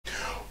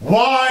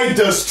Why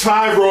does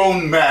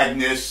Tyrone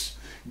Magnus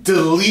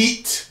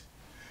delete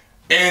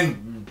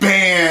and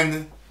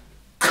ban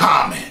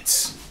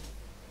comments?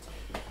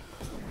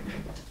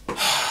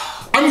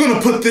 I'm going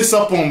to put this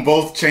up on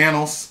both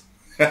channels.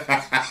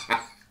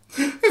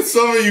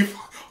 Some of you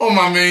on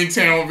my main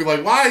channel will be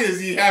like, why does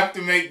he have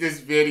to make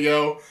this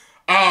video?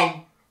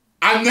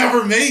 I've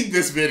never made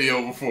this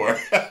video before.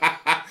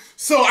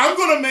 So I'm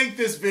going to make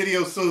this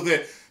video so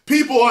that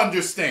people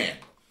understand.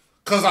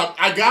 Because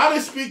I got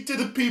to speak to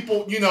the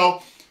people,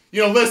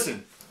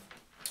 listen.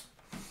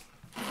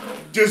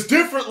 There's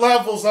different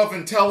levels of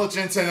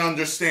intelligence and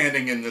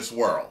understanding in this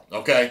world,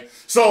 okay?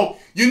 So,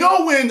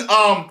 when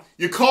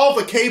you call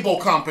the cable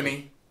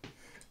company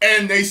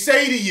and they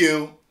say to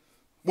you,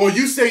 well,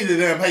 you say to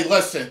them, hey,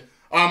 listen,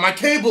 my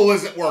cable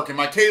isn't working,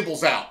 my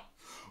cable's out.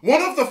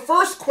 One of the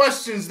first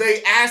questions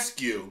they ask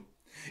you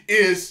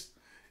is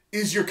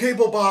your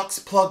cable box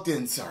plugged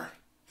in, sir?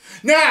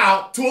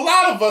 Now, to a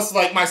lot of us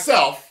like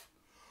myself,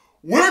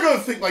 we're going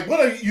to think like,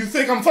 you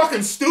think I'm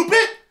fucking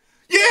stupid?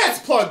 Yeah, it's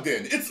plugged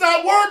in. It's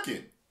not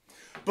working.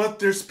 But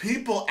there's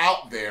people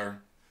out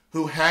there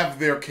who have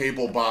their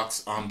cable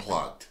box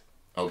unplugged,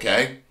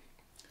 okay?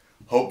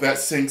 Hope that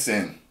sinks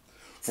in.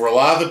 For a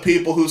lot of the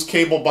people whose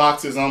cable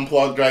box is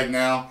unplugged right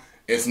now,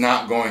 it's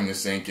not going to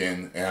sink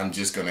in, and I'm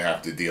just going to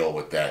have to deal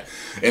with that.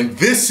 And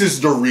this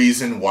is the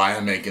reason why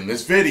I'm making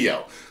this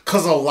video.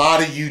 Because a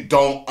lot of you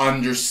don't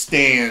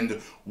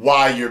understand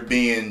why you're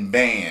being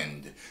banned.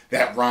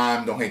 That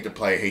rhyme, don't hate the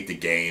play, hate the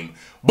game.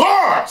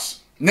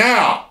 Bars!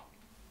 Now,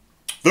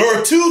 there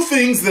are two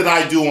things that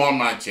I do on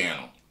my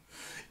channel.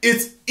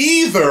 It's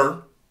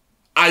either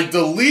I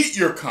delete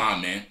your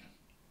comment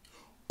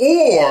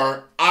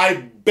or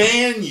I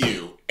ban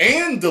you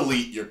and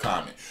delete your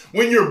comment.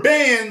 When you're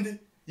banned,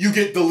 you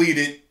get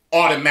deleted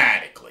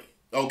automatically,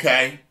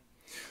 okay?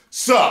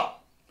 So,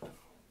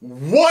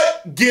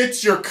 what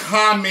gets your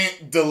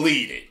comment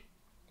deleted,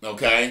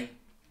 okay?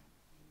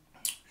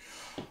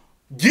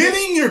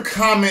 Getting your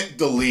comment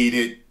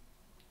deleted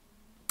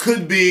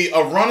could be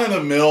a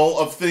run-of-the-mill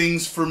of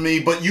things for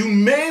me, but you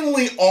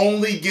mainly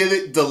only get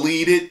it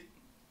deleted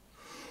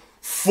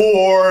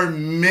for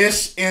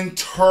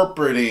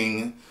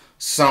misinterpreting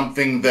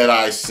something that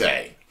I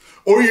say.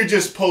 Or you're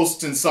just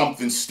posting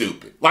something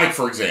stupid. Like,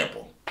 for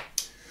example,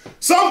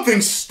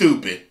 something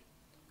stupid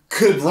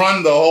could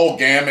run the whole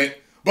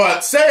gamut,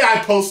 but say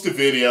I post a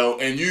video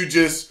and you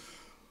just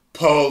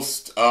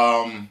post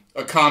a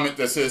comment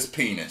that says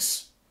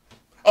penis.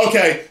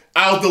 Okay,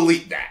 I'll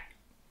delete that.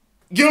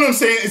 You know what I'm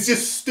saying? It's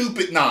just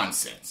stupid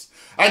nonsense.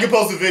 I can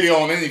post a video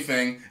on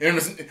anything,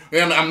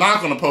 and I'm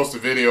not going to post a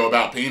video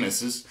about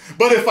penises.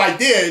 But if I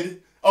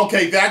did,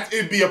 okay,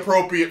 it'd be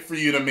appropriate for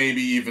you to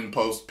maybe even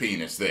post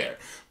penis there.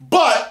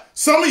 But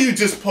some of you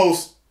just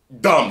post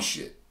dumb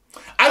shit.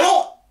 I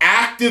don't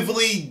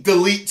actively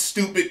delete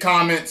stupid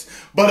comments,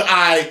 but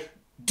I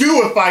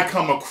do if I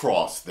come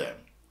across them.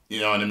 You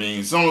know what I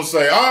mean? Someone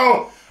say,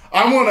 oh,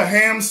 I want a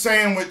ham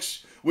sandwich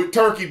with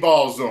turkey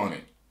balls on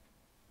it.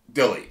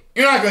 Delete.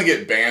 You're not going to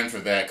get banned for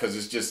that because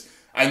it's just,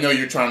 I know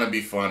you're trying to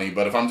be funny,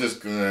 but if I'm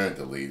just going to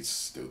delete,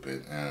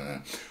 stupid.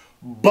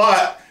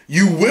 But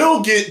you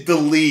will get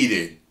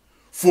deleted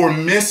for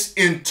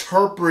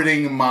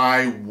misinterpreting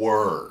my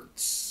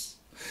words.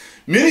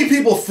 Many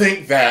people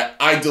think that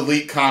I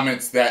delete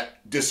comments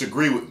that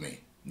disagree with me.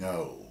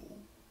 No.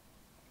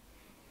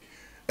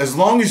 As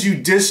long as you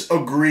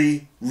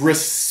disagree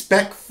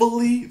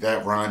respectfully,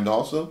 that rhymed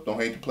also,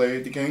 don't hate to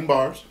play the game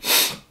bars,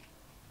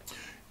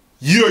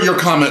 your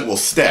comment will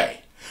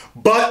stay.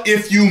 But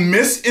if you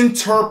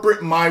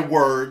misinterpret my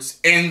words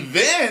and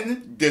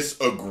then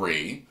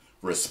disagree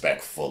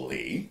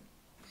respectfully,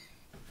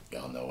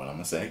 y'all know what I'm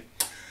going to say,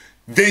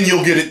 then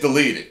you'll get it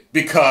deleted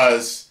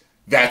because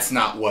that's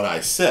not what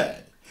I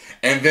said.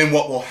 And then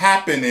what will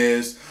happen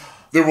is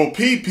there will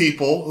be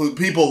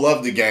people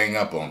love to gang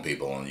up on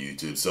people on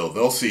YouTube, so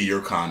they'll see your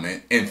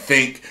comment and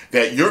think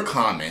that your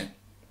comment,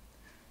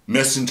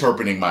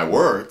 misinterpreting my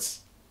words,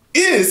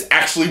 is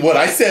actually what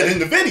I said in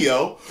the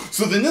video.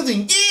 So then they'll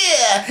think,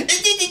 yeah,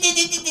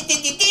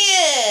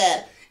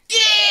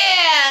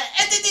 yeah.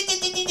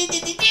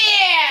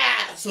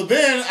 So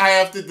then I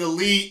have to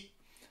delete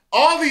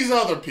all these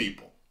other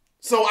people.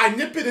 So I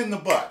nip it in the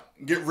butt,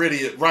 get rid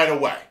of it right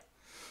away.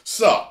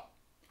 So,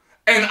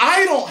 and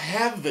I don't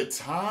have the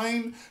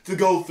time to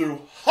go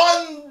through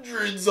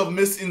hundreds of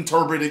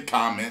misinterpreted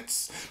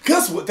comments,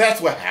 because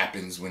that's what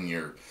happens when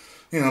you're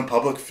a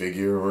public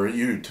figure or a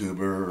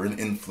YouTuber or an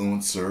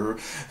influencer,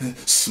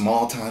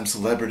 small-time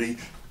celebrity,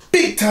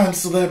 big-time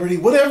celebrity,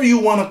 whatever you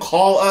want to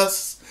call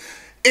us,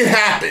 it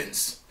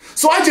happens.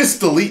 So I just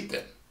delete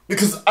them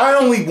because I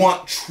only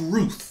want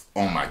truth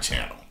on my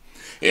channel.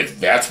 If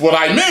that's what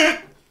I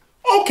meant,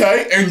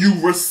 okay, and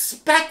you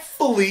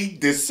respectfully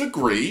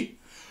disagree,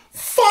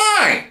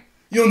 fine.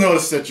 You'll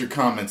notice that your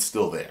comment's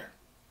still there.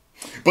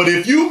 But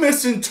if you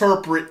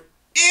misinterpret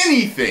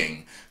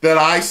anything that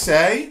I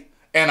say,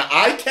 and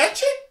I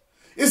catch it,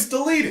 it's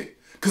deleted.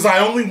 Because I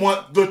only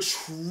want the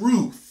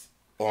truth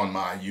on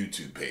my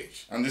YouTube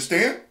page.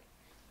 Understand?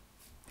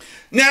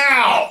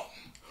 Now,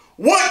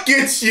 what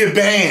gets you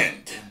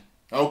banned?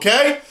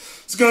 Okay?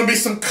 It's going to be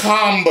some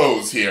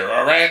combos here,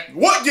 all right?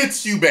 What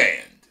gets you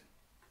banned?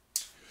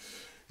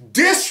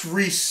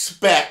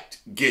 Disrespect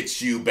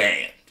gets you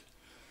banned.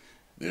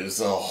 There's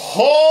a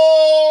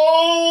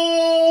whole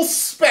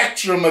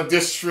spectrum of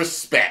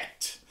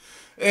disrespect.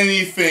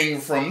 Anything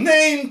from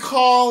name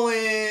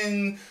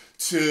calling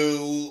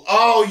to,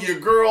 oh, your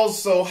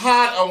girl's so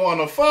hot, I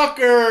want to fuck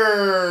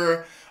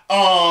her.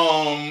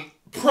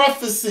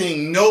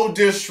 Prefacing no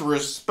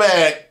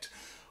disrespect,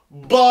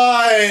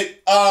 but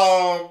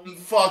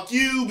fuck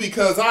you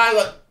because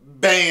I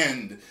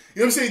banned.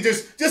 You know what I'm saying?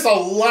 There's just a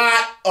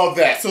lot of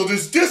that. So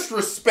there's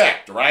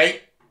disrespect,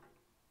 right?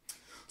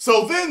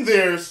 So then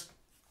there's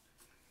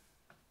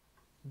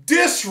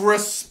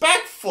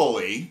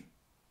disrespectfully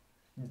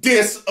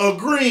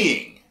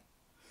disagreeing.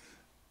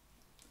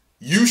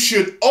 You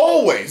should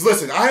always,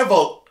 listen,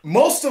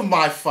 most of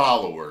my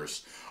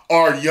followers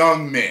are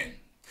young men.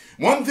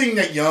 One thing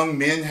that young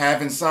men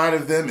have inside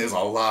of them is a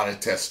lot of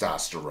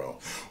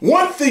testosterone.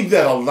 One thing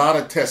that a lot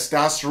of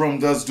testosterone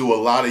does to a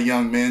lot of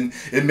young men,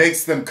 it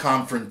makes them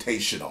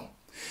confrontational.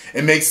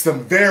 It makes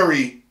them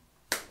very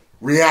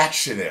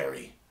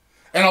reactionary.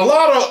 And a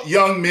lot of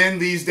young men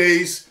these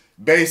days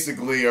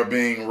basically are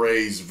being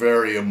raised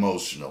very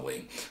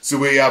emotionally. So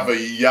we have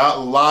a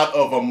lot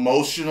of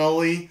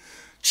emotionally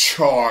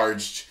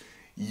charged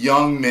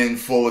young men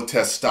full of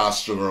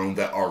testosterone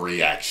that are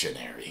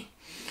reactionary,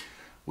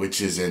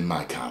 which is in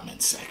my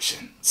comment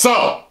section.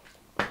 So,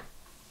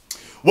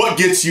 what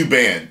gets you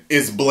banned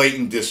is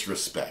blatant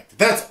disrespect.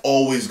 That's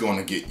always going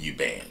to get you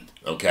banned,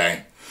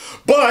 okay?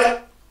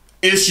 But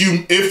if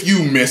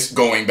you miss,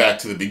 going back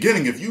to the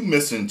beginning, if you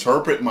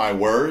misinterpret my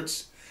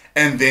words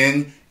and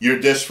then you're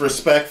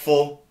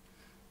disrespectful,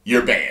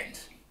 you're banned,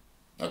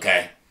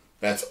 okay?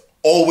 That's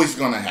always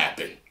going to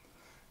happen.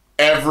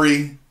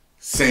 Every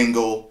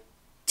single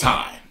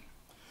time.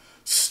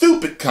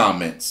 Stupid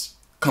comments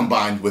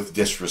combined with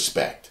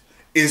disrespect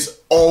is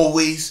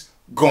always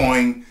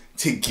going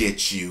to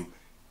get you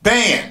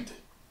banned.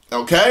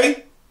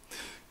 Okay?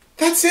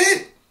 That's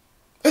it.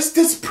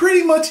 That's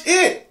pretty much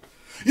it.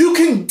 You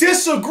can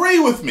disagree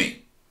with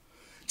me.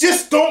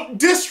 Just don't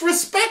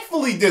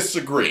disrespectfully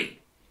disagree.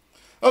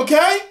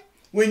 Okay?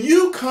 When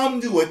you come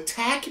to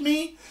attack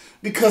me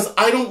because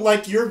I don't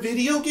like your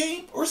video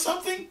game or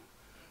something,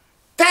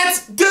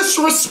 that's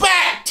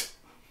disrespect.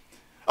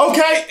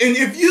 Okay, and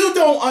if you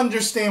don't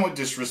understand what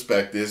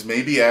disrespect is,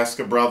 maybe ask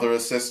a brother or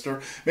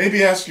sister,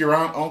 maybe ask your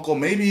aunt, uncle,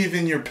 maybe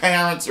even your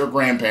parents or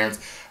grandparents.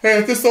 Hey,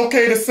 is this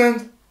okay to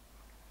send?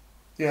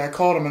 Yeah, I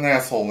called him an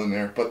asshole in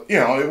there, but, you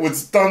know, it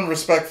was done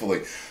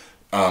respectfully.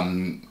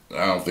 I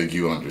don't think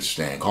you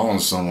understand. Calling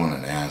someone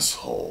an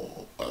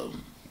asshole,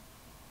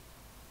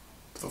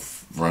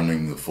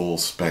 running the full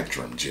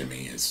spectrum,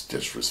 Jimmy, is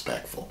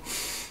disrespectful.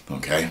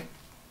 Okay?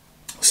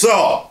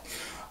 So,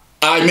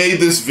 I made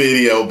this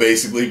video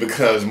basically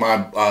because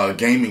my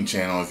gaming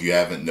channel, if you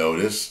haven't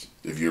noticed,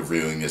 if you're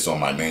viewing this on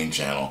my main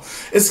channel,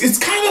 it's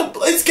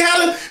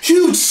got a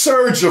huge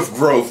surge of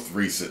growth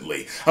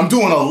recently. I'm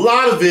doing a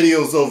lot of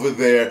videos over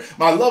there.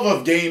 My love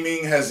of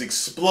gaming has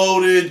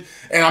exploded,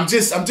 and I'm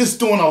just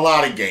doing a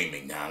lot of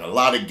gaming now, and a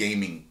lot of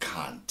gaming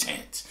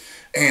content.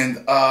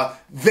 And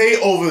they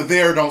over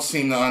there don't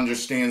seem to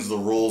understand the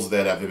rules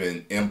that have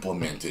been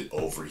implemented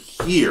over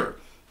here.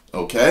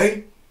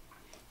 Okay?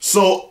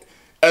 So,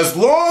 as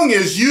long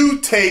as you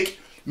take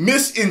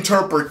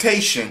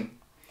misinterpretation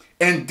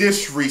and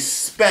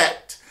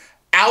disrespect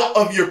out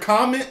of your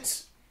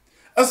comments,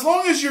 as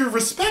long as you're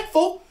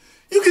respectful,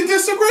 you can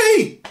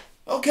disagree,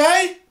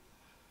 okay?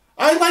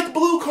 I like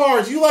blue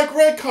cars, you like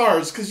red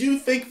cars, because you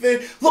think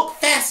they look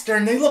faster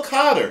and they look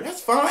hotter.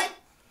 That's fine.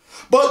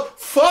 But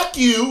fuck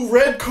you,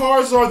 red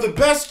cars are the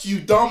best,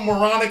 you dumb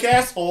moronic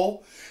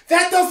asshole.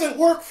 That doesn't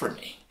work for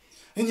me.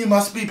 And you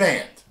must be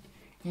banned.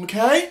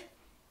 Okay?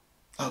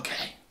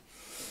 Okay.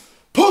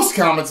 Post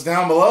comments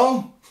down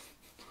below.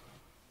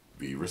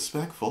 Be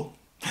respectful.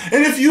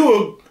 And if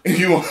you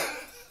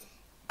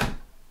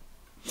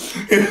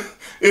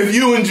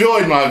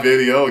enjoyed my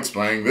video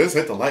explaining this,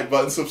 hit the like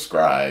button,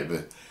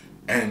 subscribe,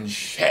 and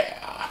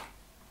share.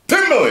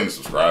 10 million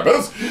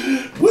subscribers.